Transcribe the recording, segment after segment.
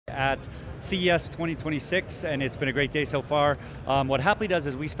at CES 2026, and it's been a great day so far. What Haply does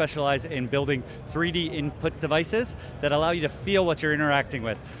is we specialize in building 3D input devices that allow you to feel what you're interacting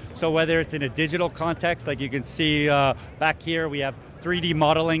with. So whether it's in a digital context, like you can see back here, we have 3D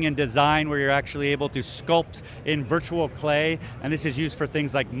modeling and design where you're actually able to sculpt in virtual clay, and this is used for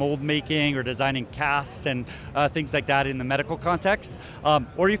things like mold making or designing casts and things like that in the medical context.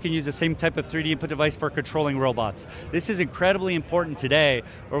 Or you can use the same type of 3D input device for controlling robots. This is incredibly important today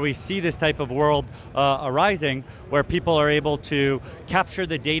where we see this type of world arising where people are able to capture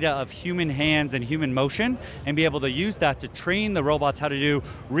the data of human hands and human motion and be able to use that to train the robots how to do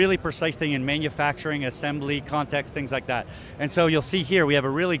really precise things in manufacturing, assembly, context, things like that. And so you'll see here we have a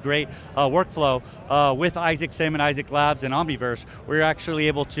really great workflow with Isaac Sim and Isaac Labs and Omniverse where you're actually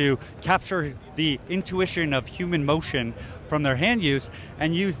able to capture the intuition of human motion from their hand use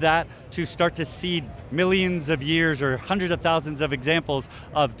and use that to start to seed millions of years or hundreds of thousands of examples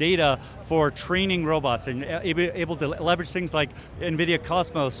of data for training robots and able to leverage things like NVIDIA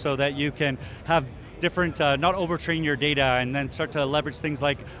Cosmos so that you can have different, not overtrain your data and then start to leverage things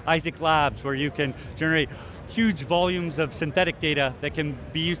like Isaac Labs where you can generate huge volumes of synthetic data that can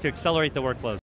be used to accelerate the workflows.